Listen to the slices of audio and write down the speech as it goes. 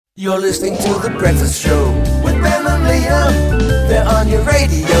You're listening to The Breakfast Show with Ben and Liam. They're on your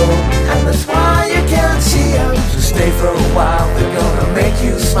radio, and that's why you can't see them. So stay for a while, they're gonna make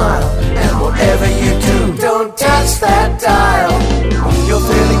you smile. And whatever you do, don't touch that dial. You're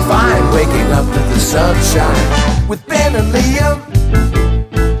feeling fine, waking up to the sunshine with Ben and Liam.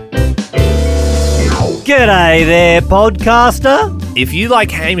 G'day there, podcaster. If you like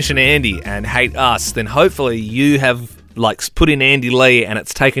Hamish and Andy and hate us, then hopefully you have put in Andy Lee and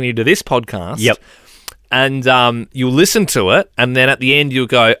it's taken you to this podcast. Yep. And you'll listen to it, and then at the end you'll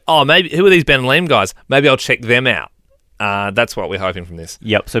go, oh, maybe who are these Ben and Liam guys? Maybe I'll check them out. That's what we're hoping from this.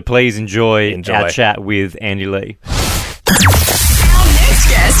 Yep, so please enjoy our chat with Andy Lee. Our next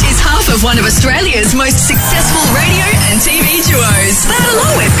guest is half of one of Australia's most successful radio and TV duos. That,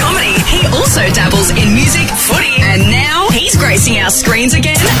 along with comedy, he also dabbles in music, footy, and now he's gracing our screens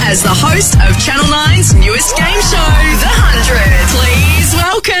again as the host of Channel 9's newest game show, The 100. Please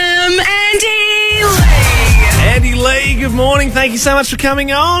welcome Andy Lee. Andy Lee, good morning. Thank you so much for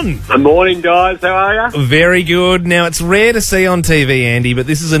coming on. Good morning, guys. How are you? Very good. Now, it's rare to see on TV, Andy, but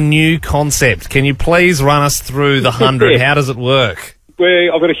this is a new concept. Can you please run us through The 100? How does it work?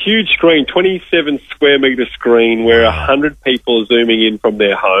 I've got a huge screen, 27 square metre screen, where 100 people are zooming in from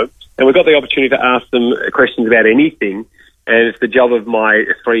their homes. And we've got the opportunity to ask them questions about anything. And it's the job of my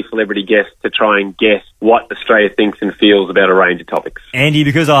three celebrity guests to try and guess what Australia thinks and feels about a range of topics. Andy,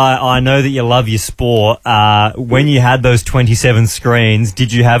 because I know that you love your sport, when you had those 27 screens,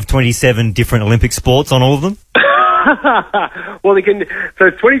 did you have 27 different Olympic sports on all of them? Well, so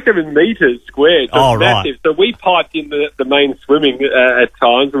it's 27 metres squared, so it's massive. So we piped in the main swimming at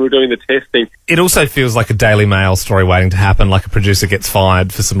times when we were doing the testing. It also feels like a Daily Mail story waiting to happen, like a producer gets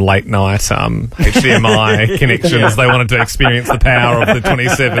fired for some late night HDMI connections. They wanted to experience the power of the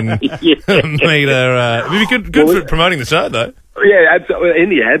 27 metre. It'd be good for promoting the show, though. Yeah, absolutely. In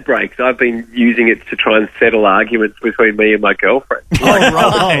the ad breaks, I've been using it to try and settle arguments between me and my girlfriend.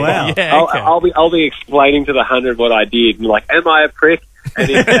 Wow. Yeah, okay. I'll be explaining to the 100 what I did, and am I a prick? And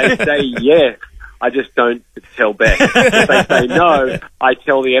if they say yes, I just don't tell back. If they say no, I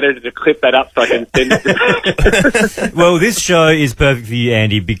tell the editor to clip that up so I can send it to them. Well, this show is perfect for you,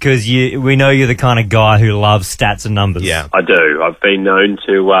 Andy, because we know you're the kind of guy who loves stats and numbers. Yeah, I do. I've been known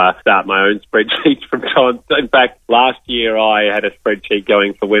to start my own spreadsheets from time. In fact, last year I had a spreadsheet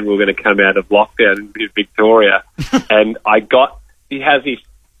going for when we were going to come out of lockdown in Victoria, and it has these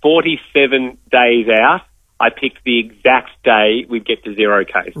 47 days out. I picked the exact day we'd get to 0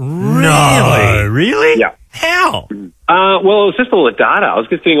 cases. No, really? Yeah. How? Well, it was just all the data. I was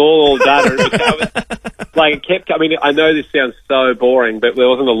just getting all the data. I know this sounds so boring, but there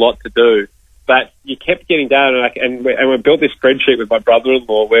wasn't a lot to do. But you kept getting data, and we built this spreadsheet with my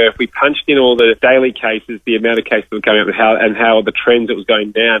brother-in-law where if we punched in all the daily cases, the amount of cases that were coming up, and how the trends it was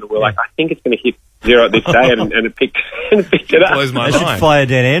going down, we're like, I think it's going to hit 0 this day, and it picked it up. Blows my I mind. should fire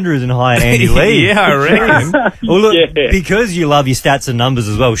Dan Andrews and hire Andy Lee. Yeah, I reckon. Well, look, because you love your stats and numbers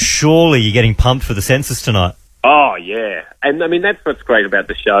as well, surely you're getting pumped for the census tonight. Oh, yeah. And, that's what's great about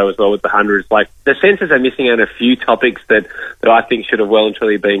the show as well with the 100. Like, the census are missing out a few topics that I think should have well and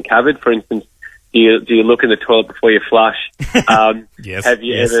truly been covered. For instance, do you look in the toilet before you flush? Yes. Have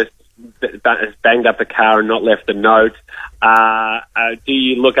you ever banged up a car and not left a note? Do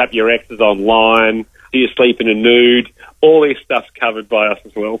you look up your exes online? Do you sleep in a nude? All this stuff's covered by us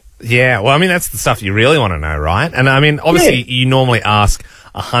as well. Yeah, well, that's the stuff you really want to know, right? And, obviously, you normally ask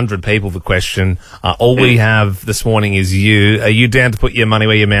 100 people the question. All we have this morning is you. Are you down to put your money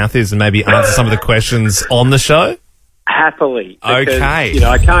where your mouth is and maybe answer some of the questions on the show? Happily. Because, Okay.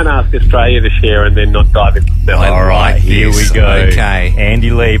 I can't ask Australia to share and then not dive into the All right, here we go. Okay.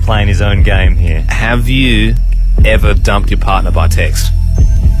 Andy Lee playing his own game here. Have you ever dumped your partner by text?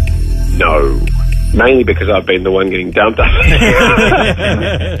 No. Mainly because I've been the one getting dumped.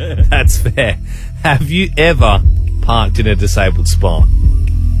 That's fair. Have you ever parked in a disabled spot?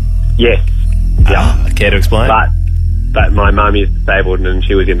 Yes. Yeah. Care to explain? But my mum is disabled and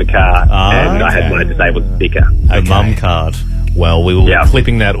she was in the car and I had my disabled sticker. A mum card. Well, we will be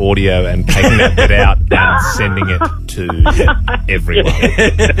clipping that audio and taking that bit out and sending it to everyone.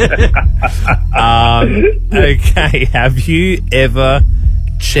 Okay, have you ever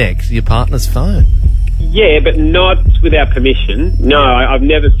checked your partner's phone? Yeah, but not without permission. No, I've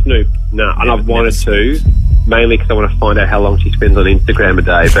never snooped. No, and I've wanted to, mainly because I want to find out how long she spends on Instagram a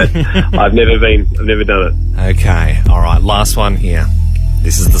day. But I've never done it. Okay, all right. Last one here.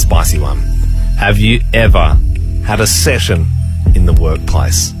 This is the spicy one. Have you ever had a session in the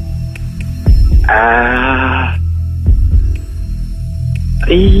workplace?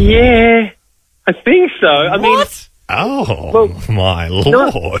 Yeah, I think so. What? Oh, my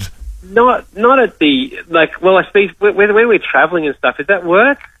Lord. Not at the, like, well, I suppose when we're travelling and stuff, is that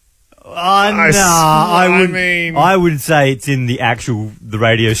work? I would say it's in the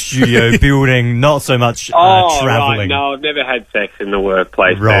radio studio building, not so much travelling. Right. No, I've never had sex in the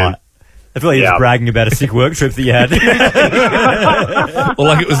workplace. Right. Man. I feel like you're just bragging about a sick work trip that you had. Well,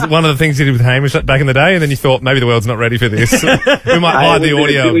 like it was one of the things you did with Hamish back in the day, and then you thought, maybe the world's not ready for this. We might hide the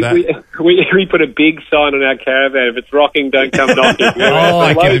audio of that. We put a big sign on our caravan, if it's rocking, don't come knocking.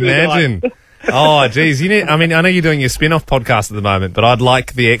 I can imagine. Oh, geez. I know you're doing your spin-off podcast at the moment, but I'd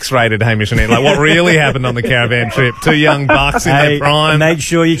like the X-rated Hamish and Andy. Like, what really happened on the caravan trip? Two young bucks in their prime. Make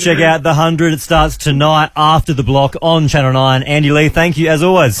sure you check out The 100. It starts tonight after the block on Channel 9. Andy Lee, thank you as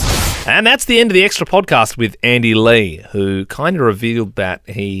always. And that's the end of the Extra podcast with Andy Lee, who kind of revealed that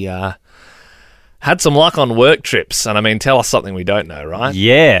he had some luck on work trips. And, I mean, tell us something we don't know, right?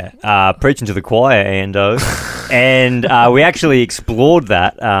 Yeah. Preaching to the choir, Ando. And we actually explored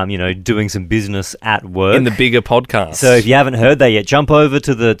that, doing some business at work. In the bigger podcast. So if you haven't heard that yet, jump over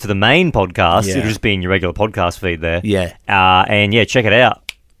to the main podcast. Yeah. It'll just be in your regular podcast feed there. Yeah. Check it out.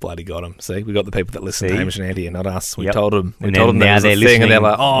 Bloody got them. See, we got the people that listen to Hamish and Andy and not us. We Yep. told them. We told them there was a thing, and they're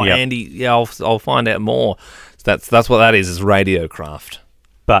like, Yep. Andy, yeah, I'll find out more. So that's what that is radiocraft.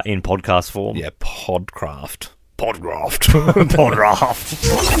 But in podcast form. Yeah, Podcraft. Podraft.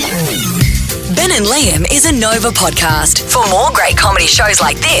 Ben and Liam is a Nova podcast. For more great comedy shows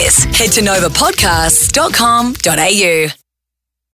like this, head to novapodcasts.com.au.